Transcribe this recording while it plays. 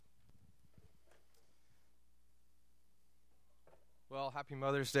Well, happy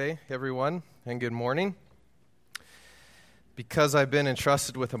Mother's Day, everyone, and good morning. Because I've been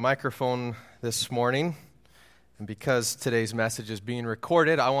entrusted with a microphone this morning, and because today's message is being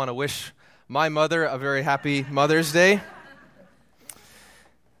recorded, I want to wish my mother a very happy Mother's Day.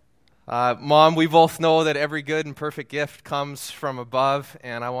 Mom, we both know that every good and perfect gift comes from above,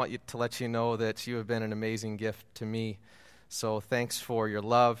 and I want to let you know that you have been an amazing gift to me. So thanks for your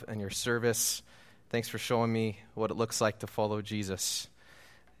love and your service. Thanks for showing me what it looks like to follow Jesus.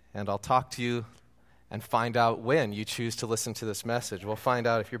 And I'll talk to you and find out when you choose to listen to this message. We'll find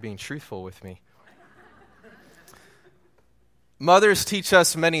out if you're being truthful with me. Mothers teach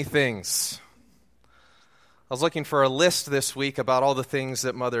us many things. I was looking for a list this week about all the things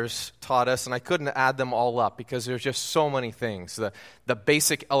that mothers taught us, and I couldn't add them all up because there's just so many things. The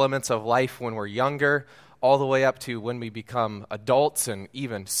basic elements of life when we're younger, all the way up to when we become adults and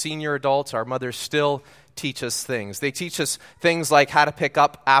even senior adults, our mothers still teach us things. They teach us things like how to pick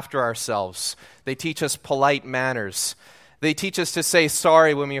up after ourselves. They teach us polite manners. They teach us to say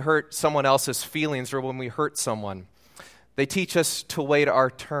sorry when we hurt someone else's feelings or when we hurt someone. They teach us to wait our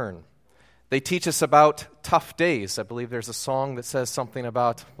turn. They teach us about tough days. I believe there's a song that says something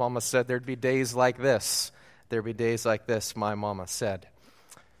about, Mama said there'd be days like this. There'd be days like this, my mama said.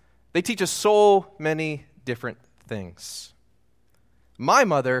 They teach us so many different things. My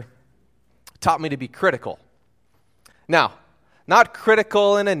mother taught me to be critical. Now, not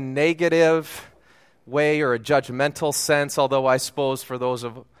critical in a negative way or a judgmental sense, although I suppose for those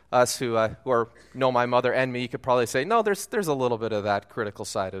of us who know my mother and me, you could probably say, no, there's a little bit of that critical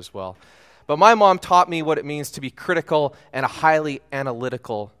side as well. But my mom taught me what it means to be critical in a highly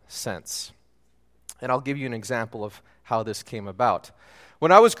analytical sense. And I'll give you an example of how this came about.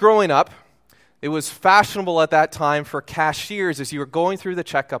 When I was growing up, it was fashionable at that time for cashiers, as you were going through the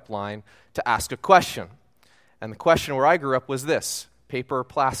checkup line, to ask a question. And the question where I grew up was this: paper or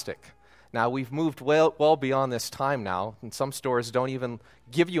plastic? Now, we've moved well beyond this time now, and some stores don't even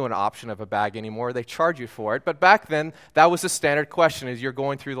give you an option of a bag anymore. They charge you for it. But back then, that was the standard question as you're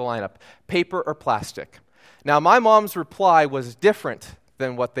going through the lineup: paper or plastic? Now, my mom's reply was different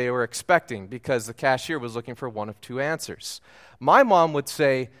than what they were expecting because the cashier was looking for one of two answers. My mom would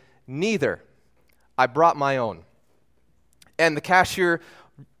say, neither. I brought my own. And the cashier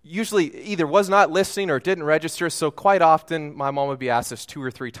usually either was not listening or didn't register, so quite often my mom would be asked this 2 or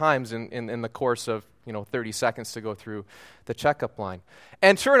 3 times in the course of 30 seconds to go through the checkup line.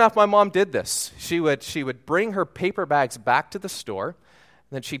 And sure enough, my mom did this. She would bring her paper bags back to the store,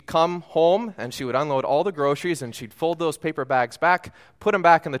 and then she'd come home and she would unload all the groceries and she'd fold those paper bags back, put them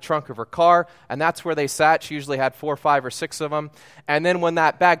back in the trunk of her car, and that's where they sat. She usually had 4, 5, or 6 of them. And then when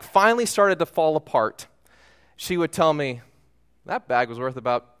that bag finally started to fall apart, she would tell me that bag was worth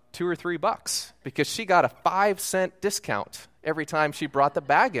about $2 or $3 because she got a 5-cent discount every time she brought the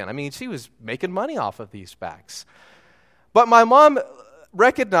bag in. I mean, she was making money off of these bags. But my mom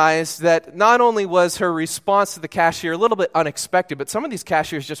recognized that not only was her response to the cashier a little bit unexpected, but some of these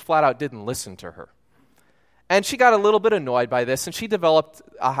cashiers just flat out didn't listen to her. And she got a little bit annoyed by this, and she developed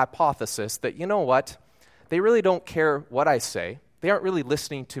a hypothesis that, you know what, they really don't care what I say. They aren't really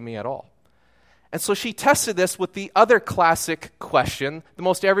listening to me at all. And so she tested this with the other classic question, the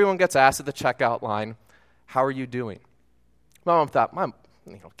most everyone gets asked at the checkout line: how are you doing? My mom thought,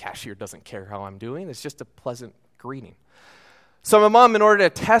 cashier doesn't care how I'm doing. It's just a pleasant greeting. So my mom, in order to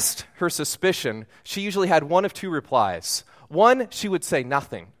test her suspicion, she usually had one of two replies. One, she would say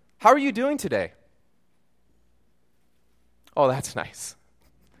nothing. How are you doing today? Oh, that's nice.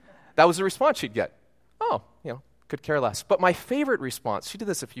 That was the response she'd get. Oh, could care less. But my favorite response, she did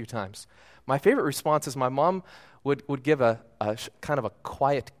this a few times. My favorite response is my mom would give a kind of a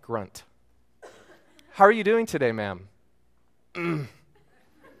quiet grunt. How are you doing today, ma'am? Oh,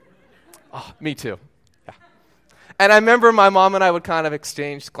 me too. Yeah. And I remember my mom and I would kind of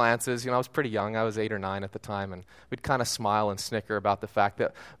exchange glances. I was pretty young. I was 8 or 9 at the time, and we'd kind of smile and snicker about the fact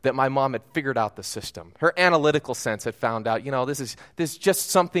that my mom had figured out the system. Her analytical sense had found out, this is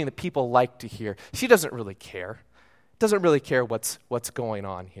just something that people like to hear. She doesn't really care. Doesn't really care what's going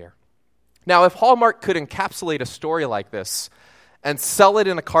on here. Now, if Hallmark could encapsulate a story like this and sell it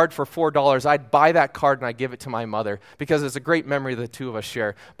in a card for $4, I'd buy that card and I'd give it to my mother because it's a great memory the two of us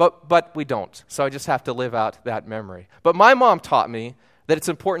share. But we don't, so I just have to live out that memory. But my mom taught me that it's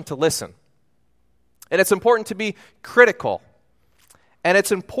important to listen. And it's important to be critical. And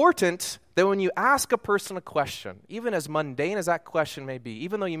it's important that when you ask a person a question, even as mundane as that question may be,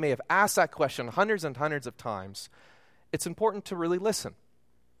 even though you may have asked that question hundreds and hundreds of times, it's important to really listen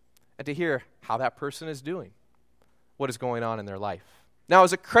and to hear how that person is doing, what is going on in their life. Now,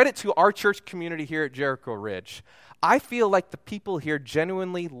 as a credit to our church community here at Jericho Ridge, I feel like the people here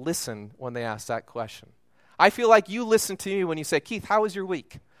genuinely listen when they ask that question. I feel like you listen to me when you say, Keith, how was your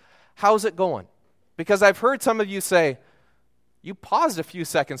week? How's it going? Because I've heard some of you say, you paused a few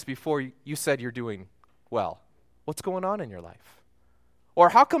seconds before you said you're doing well. What's going on in your life? Or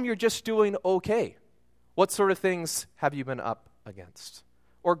how come you're just doing okay? What sort of things have you been up against?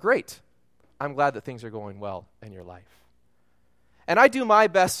 Or great, I'm glad that things are going well in your life. And I do my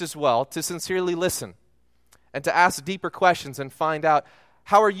best as well to sincerely listen and to ask deeper questions and find out,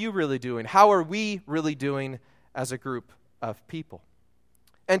 how are you really doing? How are we really doing as a group of people?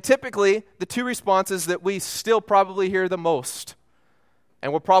 And typically, the two responses that we still probably hear the most,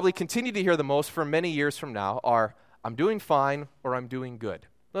 and will probably continue to hear the most for many years from now, are, I'm doing fine or I'm doing good.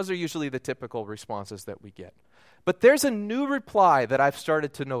 Those are usually the typical responses that we get. But there's a new reply that I've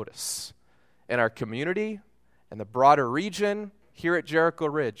started to notice in our community and the broader region here at Jericho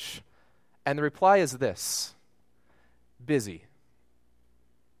Ridge. And the reply is this: busy.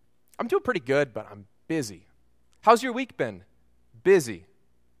 I'm doing pretty good, but I'm busy. How's your week been? Busy.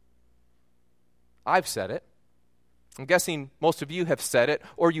 I've said it. I'm guessing most of you have said it,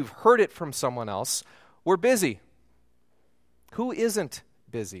 or you've heard it from someone else. We're busy. Who isn't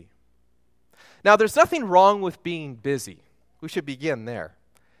busy? Now, there's nothing wrong with being busy. We should begin there.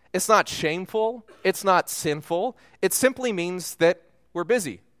 It's not shameful. It's not sinful. It simply means that we're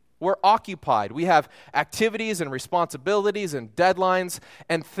busy. We're occupied. We have activities and responsibilities and deadlines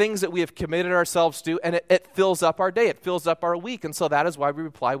and things that we have committed ourselves to, and it fills up our day. It fills up our week. And so that is why we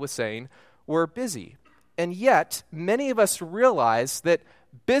reply with saying we're busy. And yet, many of us realize that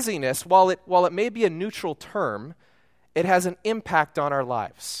busyness, while it may be a neutral term, it has an impact on our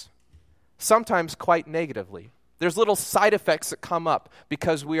lives, sometimes quite negatively. There's little side effects that come up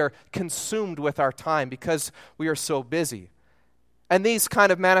because we are consumed with our time, because we are so busy. And these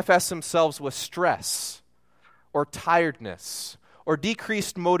kind of manifest themselves with stress, or tiredness, or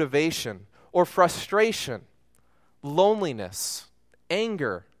decreased motivation, or frustration, loneliness,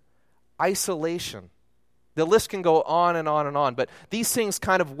 anger, isolation. The list can go on and on and on, but these things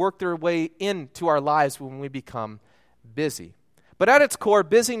kind of work their way into our lives when we become busy. But at its core,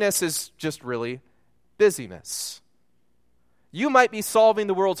 busyness is just really busyness. You might be solving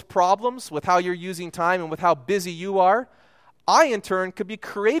the world's problems with how you're using time and with how busy you are. I, in turn, could be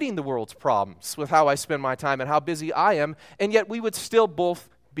creating the world's problems with how I spend my time and how busy I am, and yet we would still both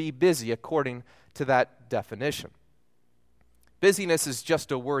be busy according to that definition. Busyness is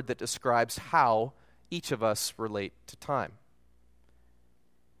just a word that describes how each of us relate to time.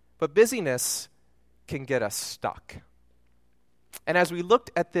 But busyness can get us stuck. And as we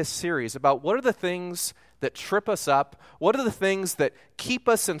looked at this series about what are the things that trip us up, what are the things that keep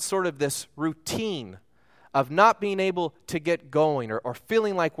us in sort of this routine of not being able to get going or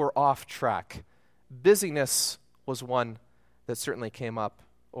feeling like we're off track, busyness was one that certainly came up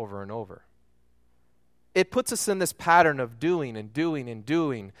over and over. It puts us in this pattern of doing and doing and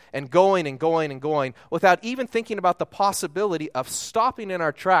doing and going and going and going without even thinking about the possibility of stopping in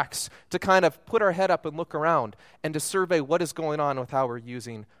our tracks to kind of put our head up and look around and to survey what is going on with how we're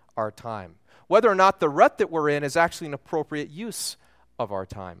using our time. Whether or not the rut that we're in is actually an appropriate use of our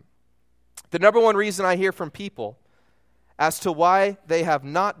time. The number one reason I hear from people as to why they have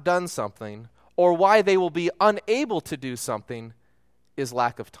not done something or why they will be unable to do something is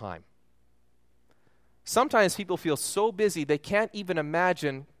lack of time. Sometimes people feel so busy they can't even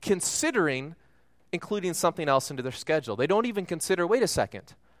imagine considering including something else into their schedule. They don't even consider, wait a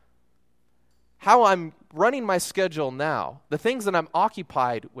second, how I'm running my schedule now, the things that I'm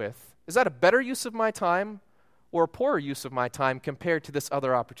occupied with, is that a better use of my time or a poorer use of my time compared to this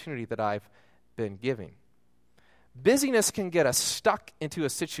other opportunity that I've been giving? Busyness can get us stuck into a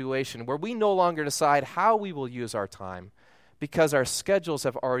situation where we no longer decide how we will use our time because our schedules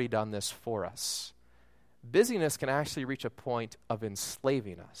have already done this for us. Busyness can actually reach a point of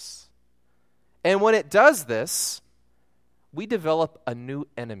enslaving us. And when it does this, we develop a new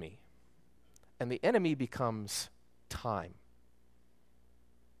enemy. And the enemy becomes time.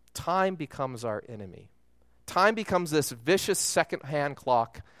 Time becomes our enemy. Time becomes this vicious second-hand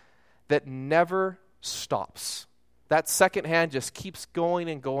clock that never stops. That second hand just keeps going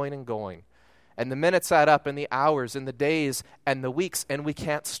and going and going. And the minutes add up, and the hours, and the days, and the weeks, and we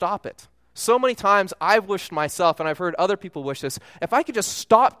can't stop it. So many times I've wished myself, and I've heard other people wish this, if I could just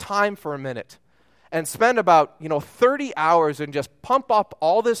stop time for a minute and spend about 30 hours and just pump up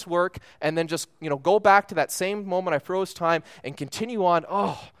all this work and then just go back to that same moment I froze time and continue on,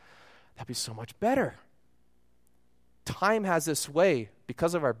 that'd be so much better. Time has this way,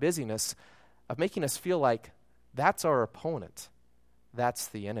 because of our busyness, of making us feel like that's our opponent. That's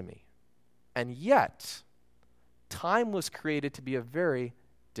the enemy. And yet, time was created to be a very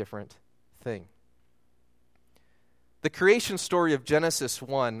different thing. The creation story of Genesis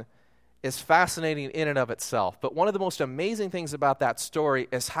 1 is fascinating in and of itself, but one of the most amazing things about that story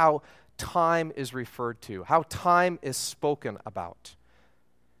is how time is referred to, how time is spoken about.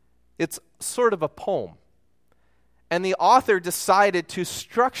 It's sort of a poem, and the author decided to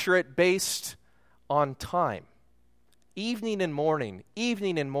structure it based on time. Evening and morning,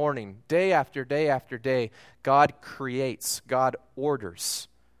 day after day after day, God creates, God orders.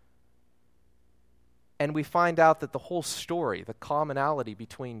 And we find out that the whole story, the commonality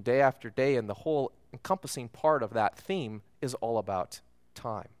between day after day and the whole encompassing part of that theme is all about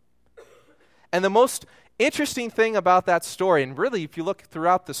time. And the most interesting thing about that story, and really if you look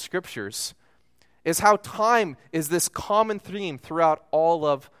throughout the scriptures, is how time is this common theme throughout all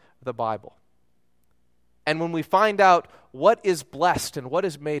of the Bible. And when we find out what is blessed and what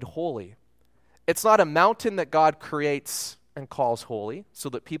is made holy, it's not a mountain that God creates and calls holy so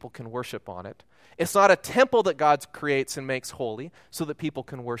that people can worship on it. It's not a temple that God creates and makes holy so that people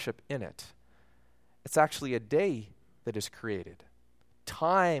can worship in it. It's actually a day that is created.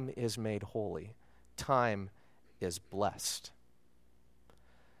 Time is made holy. Time is blessed.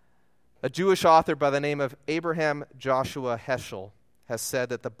 A Jewish author by the name of Abraham Joshua Heschel has said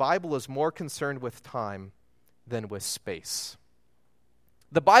that the Bible is more concerned with time than with space.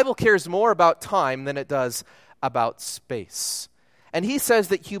 The Bible cares more about time than it does about space. And he says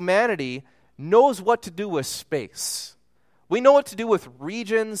that humanity knows what to do with space. We know what to do with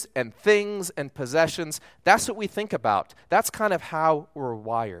regions and things and possessions. That's what we think about. That's kind of how we're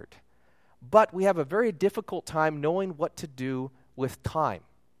wired. But we have a very difficult time knowing what to do with time,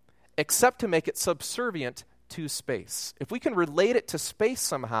 except to make it subservient to space. If we can relate it to space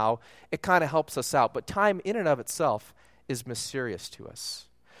somehow, it kind of helps us out. But time in and of itself is mysterious to us.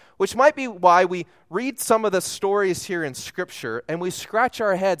 Which might be why we read some of the stories here in Scripture and we scratch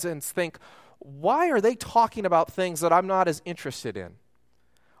our heads and think, why are they talking about things that I'm not as interested in?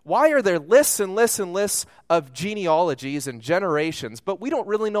 Why are there lists and lists and lists of genealogies and generations, but we don't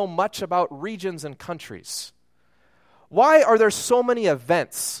really know much about regions and countries? Why are there so many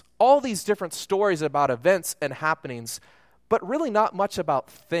events, all these different stories about events and happenings, but really not much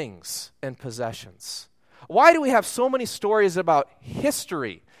about things and possessions? Why do we have so many stories about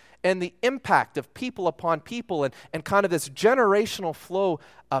history and the impact of people upon people and kind of this generational flow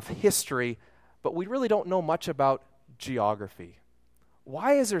of history, but we really don't know much about geography?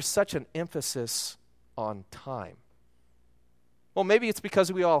 Why is there such an emphasis on time? Well, maybe it's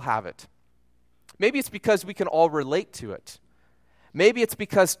because we all have it. Maybe it's because we can all relate to it. Maybe it's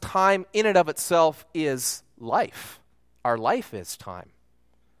because time in and of itself is life. Our life is time.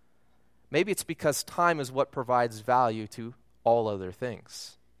 Maybe it's because time is what provides value to all other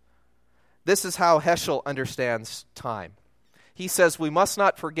things. This is how Heschel understands time. He says, we must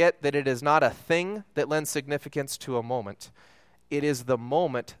not forget that it is not a thing that lends significance to a moment. It is the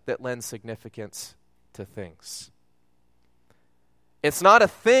moment that lends significance to things. It's not a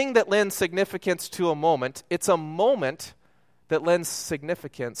thing that lends significance to a moment. It's a moment that lends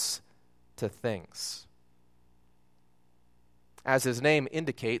significance to things. As his name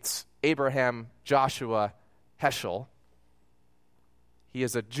indicates, Abraham Joshua Heschel, he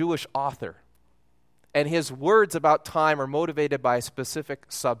is a Jewish author, and his words about time are motivated by a specific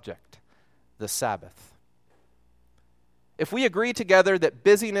subject, the Sabbath. If we agree together that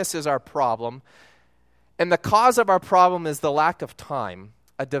busyness is our problem, and the cause of our problem is the lack of time,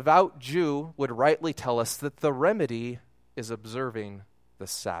 a devout Jew would rightly tell us that the remedy is observing the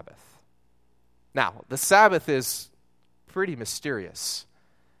Sabbath. Now, the Sabbath is pretty mysterious.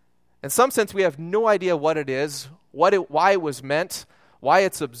 In some sense, we have no idea what it is, why it was meant, why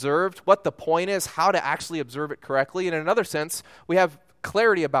it's observed, what the point is, how to actually observe it correctly. And in another sense, we have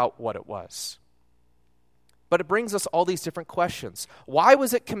clarity about what it was. But it brings us all these different questions. Why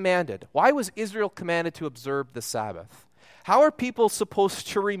was it commanded? Why was Israel commanded to observe the Sabbath? How are people supposed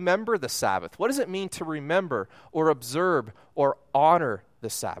to remember the Sabbath? What does it mean to remember or observe or honor the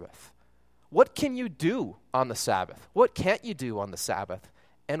Sabbath? What can you do on the Sabbath? What can't you do on the Sabbath?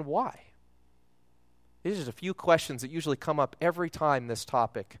 And why? These are just a few questions that usually come up every time this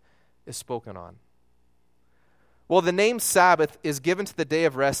topic is spoken on. Well, the name Sabbath is given to the day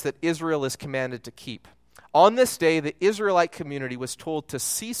of rest that Israel is commanded to keep. On this day, the Israelite community was told to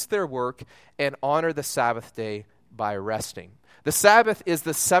cease their work and honor the Sabbath day by resting. The Sabbath is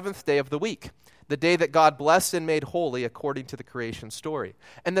the seventh day of the week, the day that God blessed and made holy according to the creation story.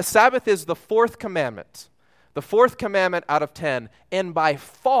 And the Sabbath is the fourth commandment out of 10, and by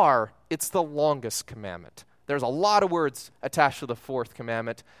far it's the longest commandment. There's a lot of words attached to the fourth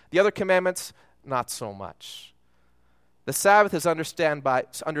commandment. The other commandments, not so much. The Sabbath is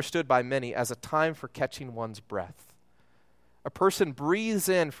understood by many as a time for catching one's breath. A person breathes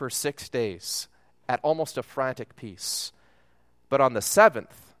in for 6 days at almost a frantic pace. But on the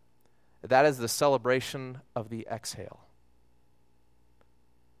seventh, that is the celebration of the exhale.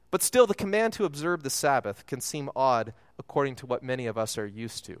 But still, the command to observe the Sabbath can seem odd according to what many of us are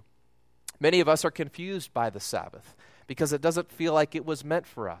used to. Many of us are confused by the Sabbath because it doesn't feel like it was meant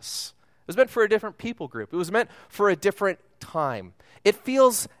for us. It was meant for a different people group. It was meant for a different time. It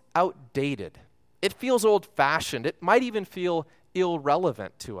feels outdated. It feels old-fashioned. It might even feel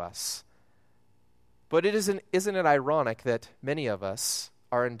irrelevant to us. But isn't it ironic that many of us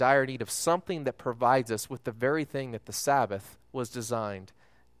are in dire need of something that provides us with the very thing that the Sabbath was designed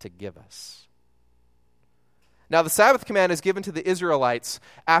to give us? Now, the Sabbath command is given to the Israelites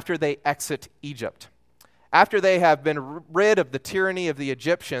after they exit Egypt. After they have been rid of the tyranny of the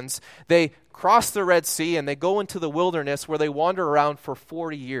Egyptians, they cross the Red Sea and they go into the wilderness where they wander around for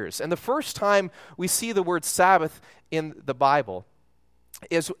 40 years. And the first time we see the word Sabbath in the Bible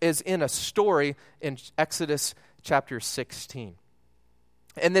is in a story in Exodus chapter 16.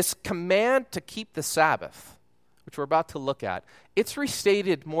 And this command to keep the Sabbath, which we're about to look at, it's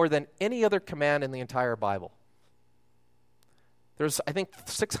restated more than any other command in the entire Bible. There's, I think,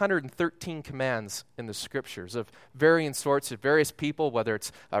 613 commands in the Scriptures of varying sorts, of various people, whether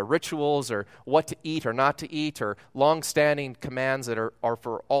it's rituals or what to eat or not to eat, or long-standing commands that are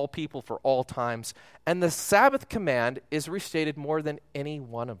for all people for all times. And the Sabbath command is restated more than any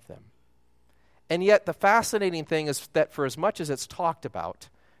one of them. And yet the fascinating thing is that for as much as it's talked about,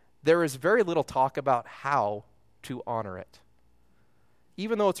 there is very little talk about how to honor it.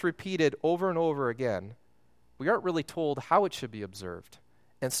 Even though it's repeated over and over again, we aren't really told how it should be observed.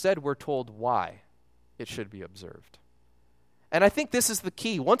 Instead, we're told why it should be observed. And I think this is the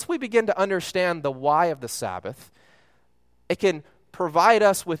key. Once we begin to understand the why of the Sabbath, it can provide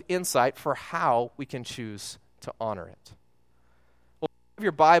us with insight for how we can choose to honor it. Well, if you have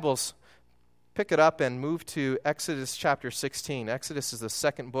your Bibles, pick it up and move to Exodus chapter 16. Exodus is the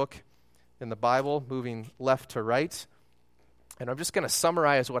second book in the Bible, moving left to right. And I'm just going to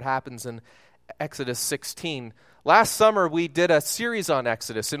summarize what happens in Exodus 16. Last summer, we did a series on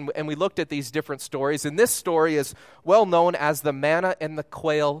Exodus, and we looked at these different stories. And this story is well known as the manna and the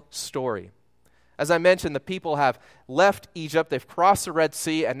quail story. As I mentioned, the people have left Egypt, they've crossed the Red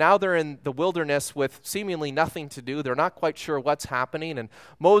Sea, and now they're in the wilderness with seemingly nothing to do. They're not quite sure what's happening, and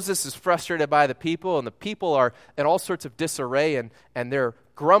Moses is frustrated by the people, and the people are in all sorts of disarray, and they're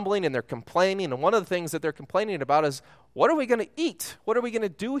grumbling and they're complaining. And one of the things that they're complaining about is, what are we going to eat? What are we going to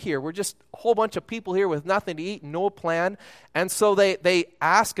do here? We're just a whole bunch of people here with nothing to eat, no plan. And so they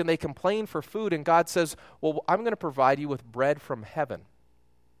ask and they complain for food, and God says, well, I'm going to provide you with bread from heaven.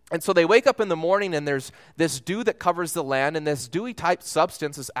 And so they wake up in the morning, and there's this dew that covers the land, and this dewy type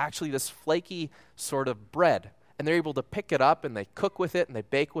substance is actually this flaky sort of bread. And they're able to pick it up, and they cook with it, and they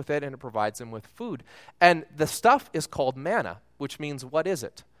bake with it, and it provides them with food. And the stuff is called manna, which means, what is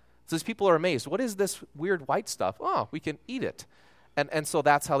it? So these people are amazed. What is this weird white stuff? Oh, we can eat it. And so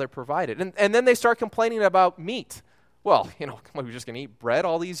that's how they're provided. And then they start complaining about meat. Well, come on, we're just going to eat bread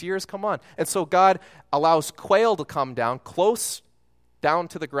all these years? Come on. And so God allows quail to come down close down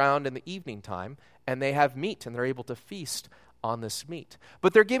to the ground in the evening time, and they have meat, and they're able to feast on this meat.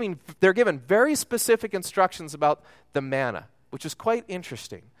 But they're given very specific instructions about the manna, which is quite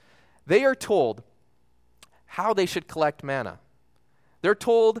interesting. They are told how they should collect manna. They're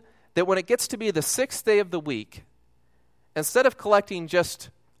told that when it gets to be the 6th day of the week, instead of collecting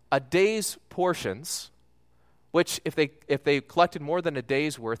just a day's portions, which if they collected more than a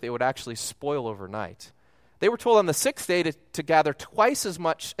day's worth, it would actually spoil overnight. They were told on the 6th day to gather twice as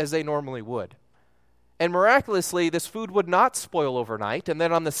much as they normally would. And miraculously, this food would not spoil overnight. And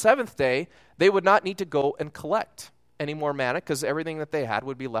then on the 7th day, they would not need to go and collect any more manna because everything that they had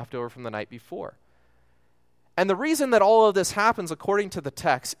would be left over from the night before. And the reason that all of this happens, according to the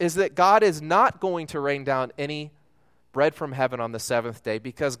text, is that God is not going to rain down any bread from heaven on the 7th day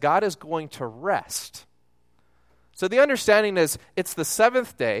because God is going to rest. So the understanding is it's the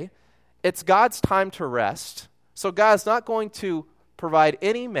 7th day. It's God's time to rest, so God's not going to provide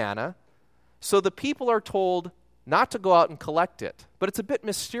any manna, so the people are told not to go out and collect it. But it's a bit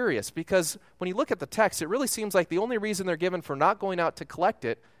mysterious because when you look at the text, it really seems like the only reason they're given for not going out to collect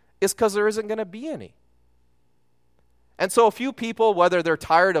it is because there isn't going to be any. And so a few people, whether they're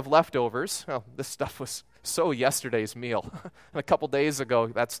tired of leftovers, well, this stuff was so yesterday's meal. A couple days ago,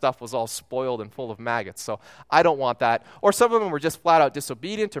 that stuff was all spoiled and full of maggots, so I don't want that. Or some of them were just flat out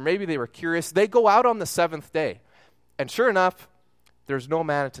disobedient, or maybe they were curious. They go out on the seventh day, and sure enough, there's no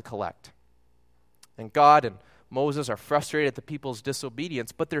manna to collect. And God and Moses are frustrated at the people's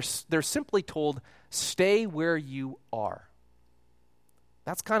disobedience, but they're simply told, stay where you are.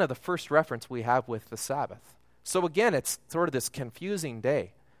 That's kind of the first reference we have with the Sabbath. So again, it's sort of this confusing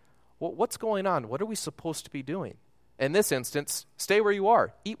day. Well, what's going on? What are we supposed to be doing? In this instance, stay where you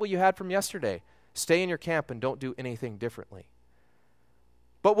are. Eat what you had from yesterday. Stay in your camp and don't do anything differently.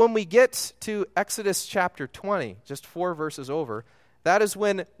 But when we get to Exodus chapter 20, just 4 verses over, that is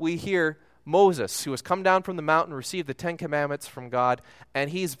when we hear Moses, who has come down from the mountain, received the 10 commandments from God,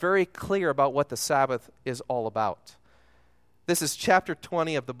 and he's very clear about what the Sabbath is all about. This is chapter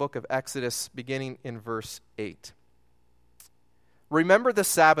 20 of the book of Exodus, beginning in verse 8. Remember the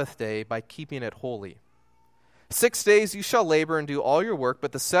Sabbath day by keeping it holy. 6 days you shall labor and do all your work,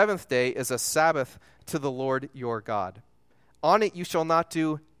 but the seventh day is a Sabbath to the Lord your God. On it you shall not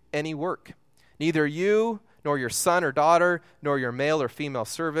do any work, neither you, nor your son or daughter, nor your male or female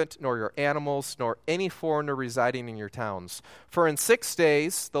servant, nor your animals, nor any foreigner residing in your towns. For in 6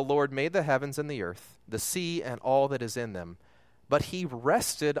 days the Lord made the heavens and the earth, the sea and all that is in them. But he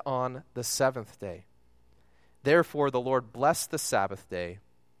rested on the seventh day. Therefore the Lord blessed the Sabbath day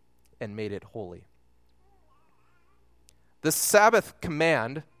and made it holy. The Sabbath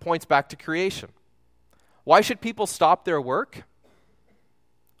command points back to creation. Why should people stop their work?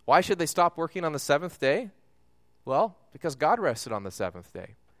 Why should they stop working on the seventh day? Well, because God rested on the seventh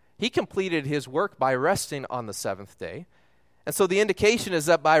day. He completed his work by resting on the seventh day. And so the indication is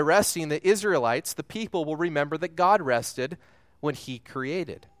that by resting, the Israelites, the people, will remember that God rested when he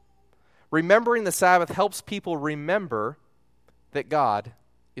created. Remembering the Sabbath helps people remember that God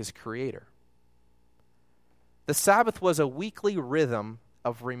is creator. The Sabbath was a weekly rhythm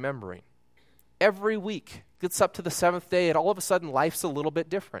of remembering. Every week gets up to the seventh day, and all of a sudden life's a little bit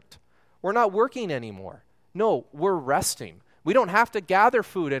different. We're not working anymore. No, we're resting. We don't have to gather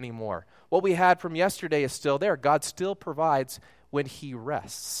food anymore. What we had from yesterday is still there. God still provides when he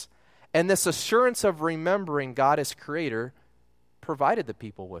rests. And this assurance of remembering God as creator provided the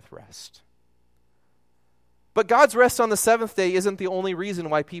people with rest. But God's rest on the seventh day isn't the only reason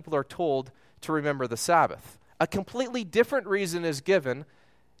why people are told to remember the Sabbath. A completely different reason is given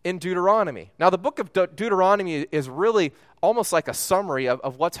in Deuteronomy. Now, the book of Deuteronomy is really almost like a summary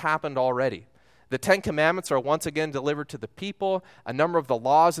of what's happened already. The 10 Commandments are once again delivered to the people. A number of the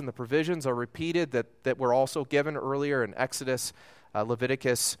laws and the provisions are repeated that were also given earlier in Exodus,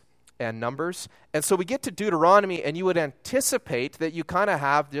 Leviticus, and Numbers. And so we get to Deuteronomy, and you would anticipate that you kind of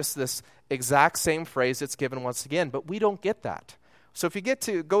have just this exact same phrase that's given once again, but we don't get that. So if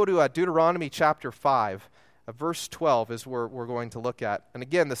you go to Deuteronomy chapter 5, verse 12 is where we're going to look at. And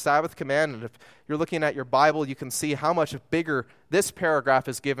again, the Sabbath command, and if you're looking at your Bible, you can see how much bigger this paragraph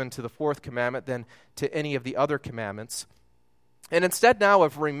is given to the fourth commandment than to any of the other commandments. And instead now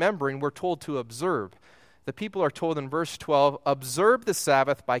of remembering, we're told to observe. The people are told in verse 12, observe the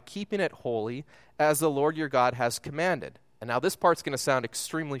Sabbath by keeping it holy as the Lord your God has commanded. And now this part's going to sound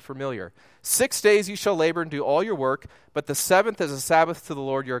extremely familiar. 6 days you shall labor and do all your work, but the seventh is a Sabbath to the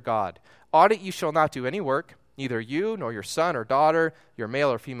Lord your God. On it you shall not do any work, neither you nor your son or daughter, your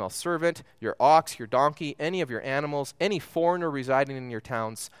male or female servant, your ox, your donkey, any of your animals, any foreigner residing in your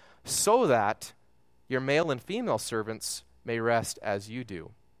towns, so that your male and female servants may rest as you do.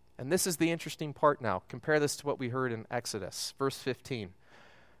 And this is the interesting part now. Compare this to what we heard in Exodus, verse 15.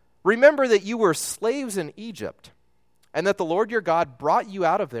 Remember that you were slaves in Egypt, and that the Lord your God brought you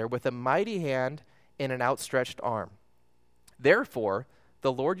out of there with a mighty hand and an outstretched arm. Therefore,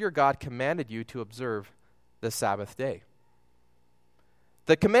 the Lord your God commanded you to observe the Sabbath day.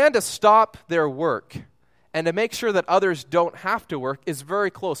 The command to stop their work and to make sure that others don't have to work is very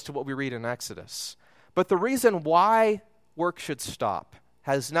close to what we read in Exodus. But the reason why work should stop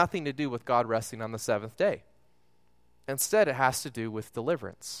has nothing to do with God resting on the seventh day. Instead, it has to do with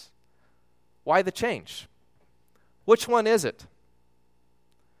deliverance. Why the change? Which one is it?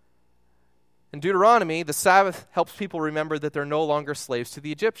 In Deuteronomy, the Sabbath helps people remember that they're no longer slaves to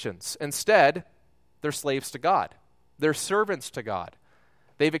the Egyptians. Instead, they're slaves to God. They're servants to God.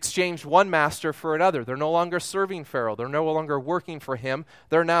 They've exchanged one master for another. They're no longer serving Pharaoh. They're no longer working for him.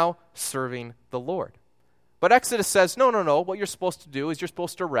 They're now serving the Lord. But Exodus says, no. What you're supposed to do is you're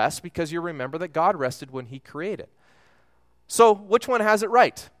supposed to rest because you remember that God rested when he created. So which one has it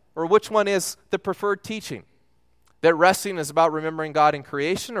right? Or which one is the preferred teaching? That resting is about remembering God in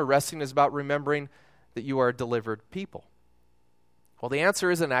creation, or resting is about remembering that you are a delivered people? Well, the answer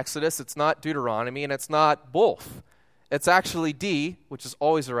isn't Exodus, it's not Deuteronomy, and it's not both. It's actually D, which is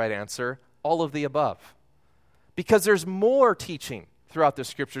always the right answer, all of the above. Because there's more teaching throughout the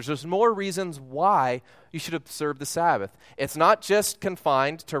Scriptures. There's more reasons why you should observe the Sabbath. It's not just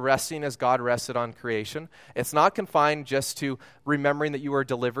confined to resting as God rested on creation. It's not confined just to remembering that you are a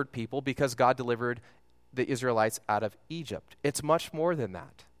delivered people because God delivered the Israelites out of Egypt. It's much more than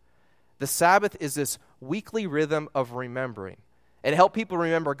that. The Sabbath is this weekly rhythm of remembering. It helped people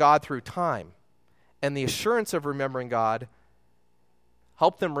remember God through time. And the assurance of remembering God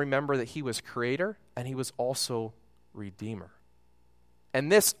helped them remember that He was Creator and He was also Redeemer.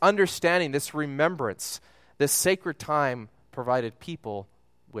 And this understanding, this remembrance, this sacred time provided people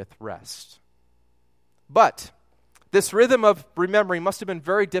with rest. But this rhythm of remembering must have been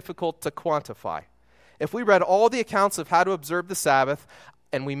very difficult to quantify. If we read all the accounts of how to observe the Sabbath,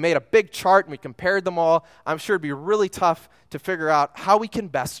 and we made a big chart and we compared them all, I'm sure it'd be really tough to figure out how we can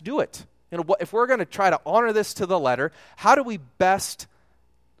best do it. If we're going to try to honor this to the letter, how do we best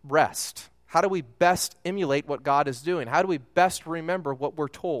rest? How do we best emulate what God is doing? How do we best remember what we're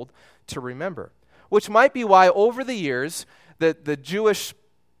told to remember? Which might be why over the years, the Jewish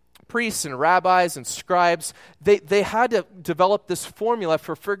priests and rabbis and scribes, they had to develop this formula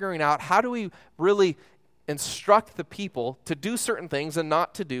for figuring out how do we really instruct the people to do certain things and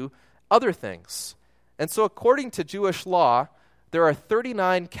not to do other things. And so according to Jewish law, there are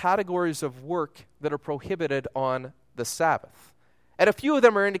 39 categories of work that are prohibited on the Sabbath. And a few of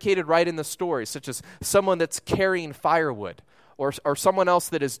them are indicated right in the story, such as someone that's carrying firewood or someone else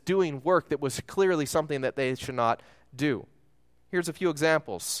that is doing work that was clearly something that they should not do. Here's a few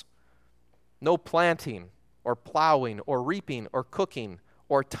examples. No planting or plowing or reaping or cooking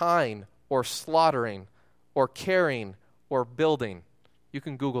or tying or slaughtering or carrying or building. You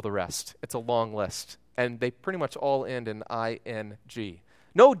can Google the rest. It's a long list. And they pretty much all end in ing.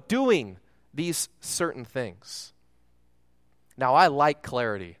 No doing these certain things. Now, I like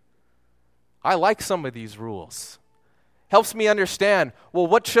clarity. I like some of these rules. Helps me understand, well,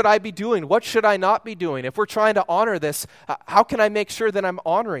 what should I be doing? What should I not be doing? If we're trying to honor this, how can I make sure that I'm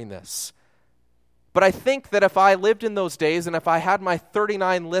honoring this? But I think that if I lived in those days and if I had my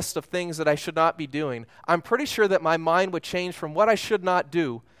 39 list of things that I should not be doing, I'm pretty sure that my mind would change from what I should not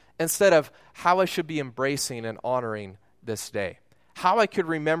do instead of how I should be embracing and honoring this day. How I could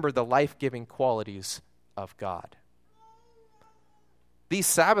remember the life-giving qualities of God. These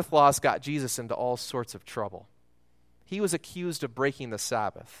Sabbath laws got Jesus into all sorts of trouble. He was accused of breaking the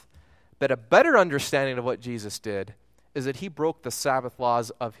Sabbath. But a better understanding of what Jesus did is that he broke the Sabbath laws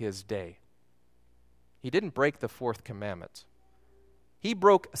of his day. He didn't break the fourth commandment. He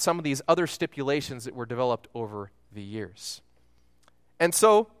broke some of these other stipulations that were developed over the years. And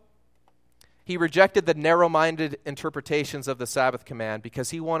so, he rejected the narrow-minded interpretations of the Sabbath command because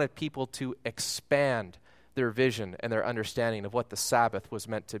he wanted people to expand their vision and their understanding of what the Sabbath was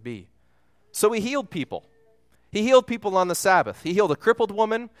meant to be. So he healed people. He healed people on the Sabbath. He healed a crippled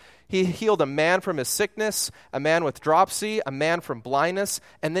woman. He healed a man from his sickness, a man with dropsy, a man from blindness,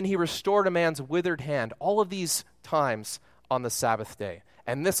 and then he restored a man's withered hand. All of these times on the Sabbath day.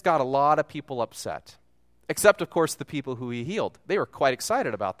 And this got a lot of people upset. Except, of course, the people who he healed. They were quite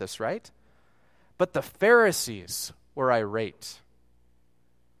excited about this, right? But the Pharisees were irate.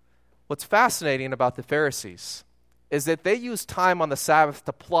 What's fascinating about the Pharisees is that they used time on the Sabbath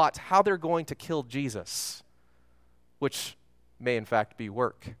to plot how they're going to kill Jesus, which may in fact be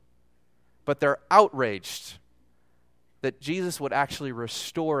work. But they're outraged that Jesus would actually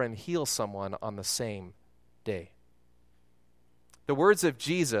restore and heal someone on the same day. The words of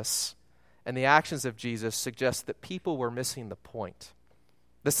Jesus and the actions of Jesus suggest that people were missing the point.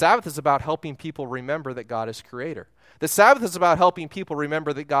 The Sabbath is about helping people remember that God is Creator. The Sabbath is about helping people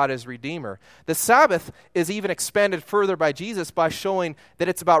remember that God is Redeemer. The Sabbath is even expanded further by Jesus by showing that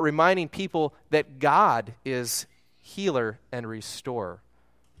it's about reminding people that God is Healer and Restorer.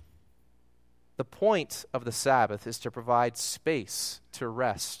 The point of the Sabbath is to provide space to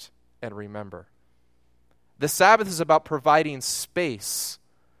rest and remember. The Sabbath is about providing space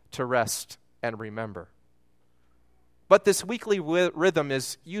to rest and remember. But this weekly rhythm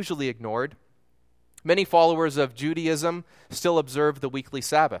is usually ignored. Many followers of Judaism still observe the weekly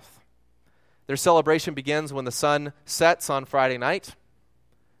Sabbath. Their celebration begins when the sun sets on Friday night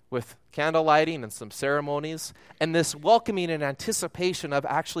with candle lighting and some ceremonies, and this welcoming and anticipation of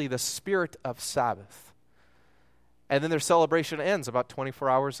actually the spirit of Sabbath. And then their celebration ends about 24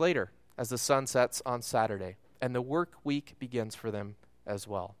 hours later as the sun sets on Saturday, and the work week begins for them as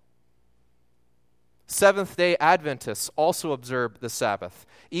well. Seventh-day Adventists also observe the Sabbath.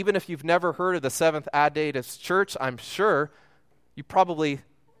 Even if you've never heard of the Seventh Adventist Church, I'm sure You probably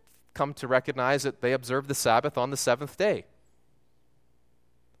come to recognize that they observe the Sabbath on the seventh day.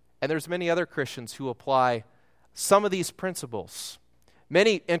 And there's many other Christians who apply some of these principles.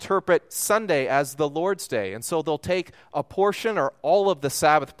 Many interpret Sunday as the Lord's Day, and so they'll take a portion or all of the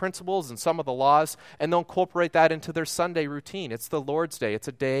Sabbath principles and some of the laws, and they'll incorporate that into their Sunday routine. It's the Lord's Day. It's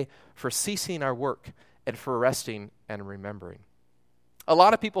a day for ceasing our work and for resting and remembering. A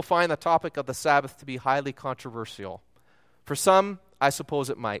lot of people find the topic of the Sabbath to be highly controversial. For some, I suppose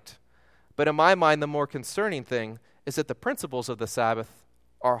it might. But in my mind, the more concerning thing is that the principles of the Sabbath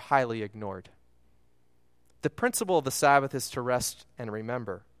are highly ignored. The principle of the Sabbath is to rest and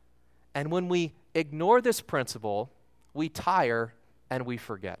remember. And when we ignore this principle, we tire and we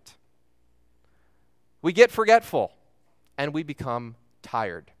forget. We get forgetful and we become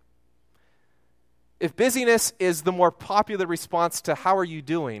tired. If busyness is the more popular response to how are you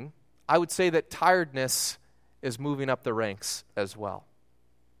doing, I would say that tiredness is moving up the ranks as well.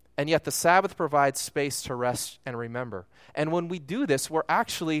 And yet the Sabbath provides space to rest and remember. And when we do this, we're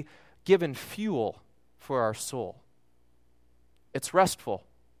actually given fuel for our soul. It's restful.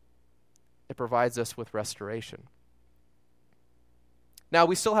 It provides us with restoration. Now,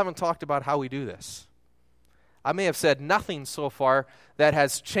 we still haven't talked about how we do this. I may have said nothing so far that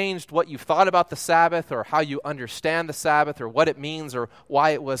has changed what you've thought about the Sabbath or how you understand the Sabbath or what it means or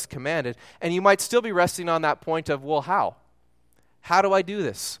why it was commanded. And you might still be resting on that point of, well, how? How do I do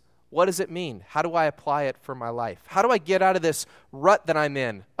this? What does it mean? How do I apply it for my life? How do I get out of this rut that I'm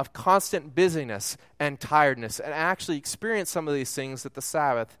in of constant busyness and tiredness and actually experience some of these things that the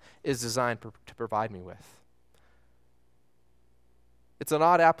Sabbath is designed to provide me with? It's an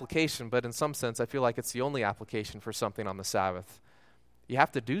odd application, but in some sense, I feel like it's the only application for something on the Sabbath. You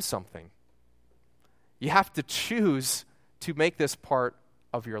have to do something. You have to choose to make this part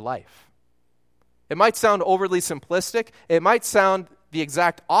of your life. It might sound overly simplistic. It might sound the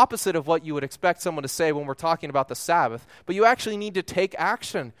exact opposite of what you would expect someone to say when we're talking about the Sabbath, but you actually need to take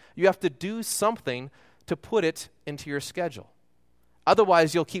action. You have to do something to put it into your schedule.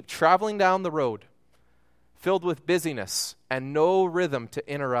 Otherwise, you'll keep traveling down the road filled with busyness and no rhythm to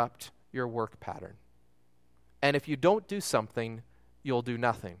interrupt your work pattern. And if you don't do something, you'll do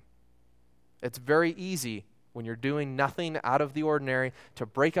nothing. It's very easy when you're doing nothing out of the ordinary to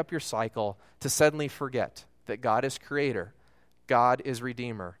break up your cycle, to suddenly forget that God is creator, God is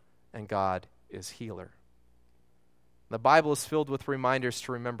redeemer, and God is healer. The Bible is filled with reminders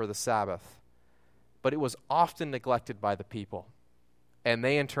to remember the Sabbath, but it was often neglected by the people, and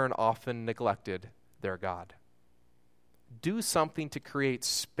they in turn often neglected their God. Do something to create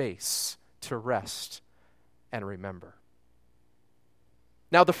space to rest and remember.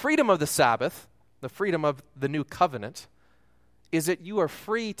 Now, the freedom of the Sabbath, the freedom of the new covenant, is that you are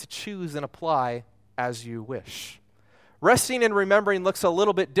free to choose and apply as you wish. Resting and remembering looks a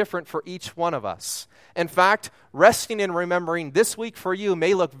little bit different for each one of us. In fact, resting and remembering this week for you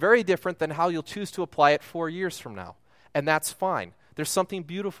may look very different than how you'll choose to apply it 4 years from now. And that's fine. There's something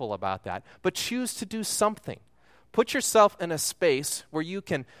beautiful about that. But choose to do something. Put yourself in a space where you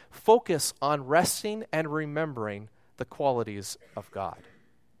can focus on resting and remembering the qualities of God.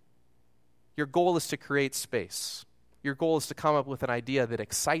 Your goal is to create space. Your goal is to come up with an idea that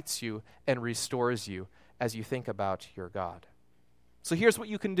excites you and restores you as you think about your God. So here's what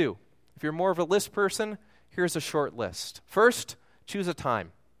you can do. If you're more of a list person, here's a short list. First, choose a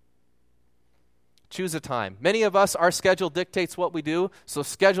time. Choose a time. Many of us, our schedule dictates what we do, so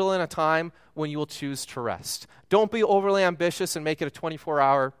schedule in a time when you will choose to rest. Don't be overly ambitious and make it a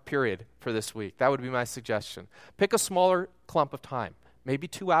 24-hour period for this week. That would be my suggestion. Pick a smaller clump of time, maybe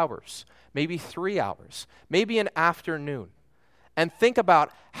 2 hours, maybe 3 hours, maybe an afternoon. And think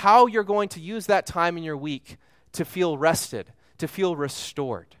about how you're going to use that time in your week to feel rested, to feel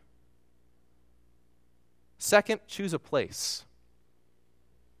restored. Second, choose a place.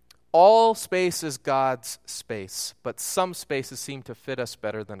 All space is God's space, but some spaces seem to fit us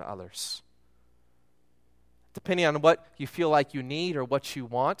better than others. Depending on what you feel like you need or what you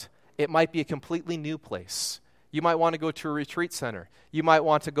want, it might be a completely new place. You might want to go to a retreat center. You might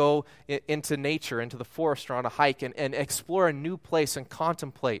want to go into nature, into the forest or on a hike and explore a new place and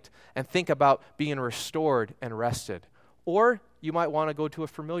contemplate and think about being restored and rested. Or you might want to go to a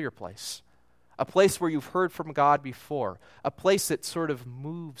familiar place, a place where you've heard from God before, a place that sort of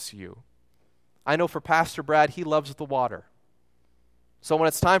moves you. I know for Pastor Brad, he loves the water. So when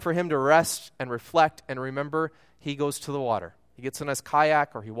it's time for him to rest and reflect and remember, he goes to the water. He gets in his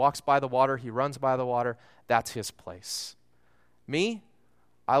kayak or he walks by the water, he runs by the water. That's his place. Me,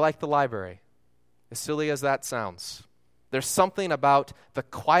 I like the library, as silly as that sounds. There's something about the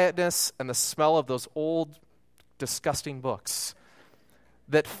quietness and the smell of those old, disgusting books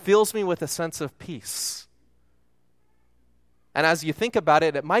that fills me with a sense of peace. And as you think about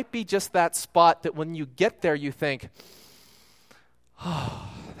it, it might be just that spot that when you get there, you think, oh,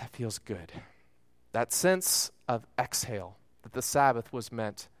 that feels good. That sense of exhale that the Sabbath was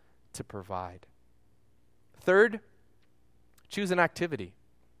meant to provide. Third, choose an activity.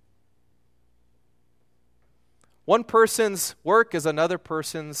 One person's work is another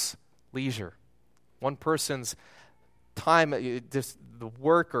person's leisure. One person's time, just the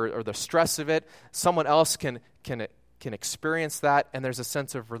work or the stress of it, someone else can experience that, and there's a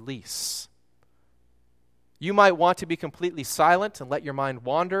sense of release. You might want to be completely silent and let your mind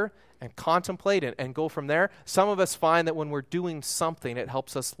wander and contemplate and go from there. Some of us find that when we're doing something, it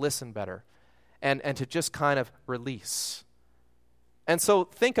helps us listen better and to just kind of release. And so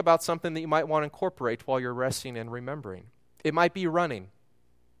think about something that you might want to incorporate while you're resting and remembering. It might be running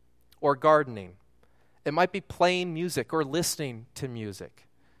or gardening. It might be playing music or listening to music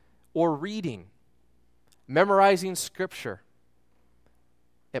or reading, memorizing scripture.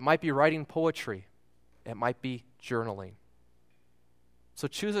 It might be writing poetry. It might be journaling. So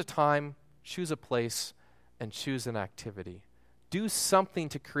choose a time, choose a place, and choose an activity. Do something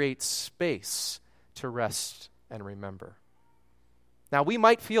to create space to rest and remember. Now, we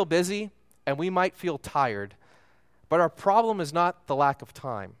might feel busy and we might feel tired, but our problem is not the lack of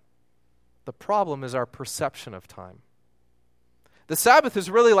time. The problem is our perception of time. The Sabbath is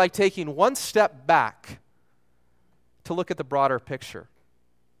really like taking one step back to look at the broader picture.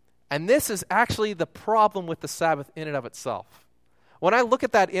 And this is actually the problem with the Sabbath in and of itself. When I look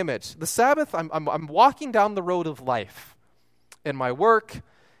at that image, the Sabbath, I'm walking down the road of life. In my work,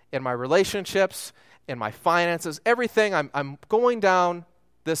 in my relationships, in my finances, everything, I'm going down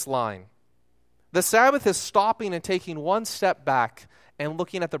this line. The Sabbath is stopping and taking one step back and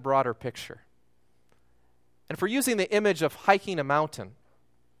looking at the broader picture. And for using the image of hiking a mountain,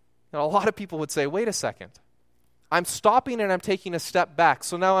 a lot of people would say, wait a second. I'm stopping and I'm taking a step back,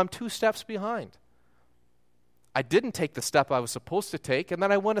 so now I'm 2 steps behind. I didn't take the step I was supposed to take, and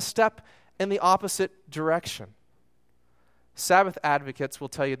then I went a step in the opposite direction. Sabbath advocates will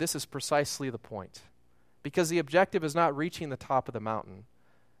tell you this is precisely the point, because the objective is not reaching the top of the mountain.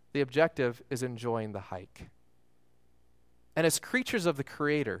 The objective is enjoying the hike. And as creatures of the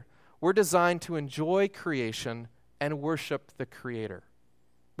Creator, we're designed to enjoy creation and worship the Creator.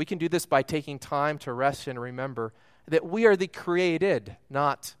 We can do this by taking time to rest and remember that we are the created,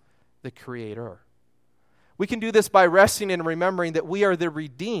 not the creator. We can do this by resting and remembering that we are the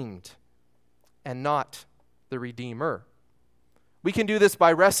redeemed and not the redeemer. We can do this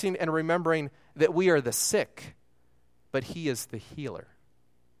by resting and remembering that we are the sick, but he is the healer.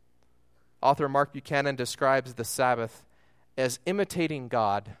 Author Mark Buchanan describes the Sabbath as imitating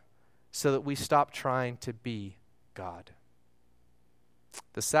God so that we stop trying to be God.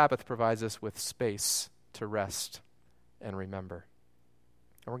 The Sabbath provides us with space to rest and remember.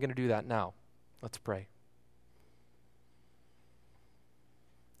 And we're going to do that now. Let's pray.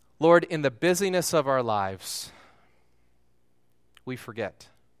 Lord, in the busyness of our lives, we forget.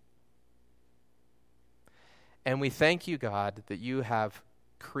 And we thank you, God, that you have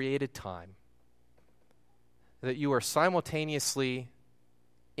created time, that you are simultaneously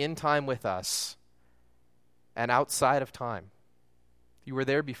in time with us and outside of time. You were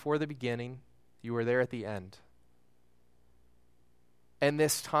there before the beginning. You were there at the end. And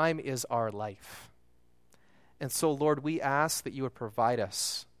this time is our life. And so, Lord, we ask that you would provide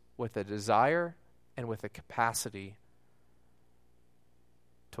us with a desire and with a capacity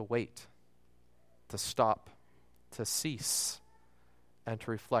to wait, to stop, to cease, and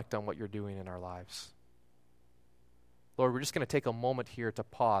to reflect on what you're doing in our lives. Lord, we're just going to take a moment here to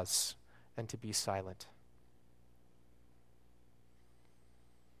pause and to be silent.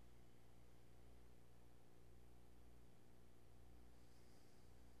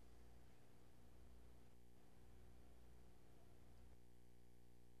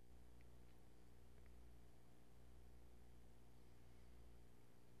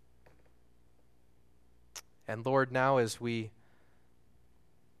 And Lord, now as we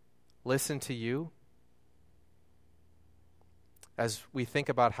listen to you, as we think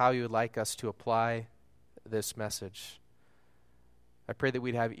about how you would like us to apply this message, I pray that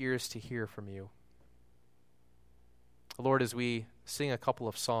we'd have ears to hear from you. Lord, as we sing a couple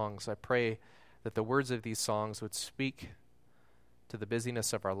of songs, I pray that the words of these songs would speak to the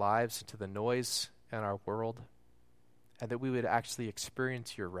busyness of our lives, to the noise in our world, and that we would actually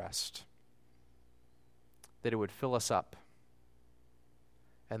experience your rest, that it would fill us up,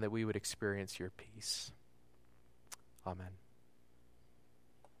 and that we would experience your peace. Amen.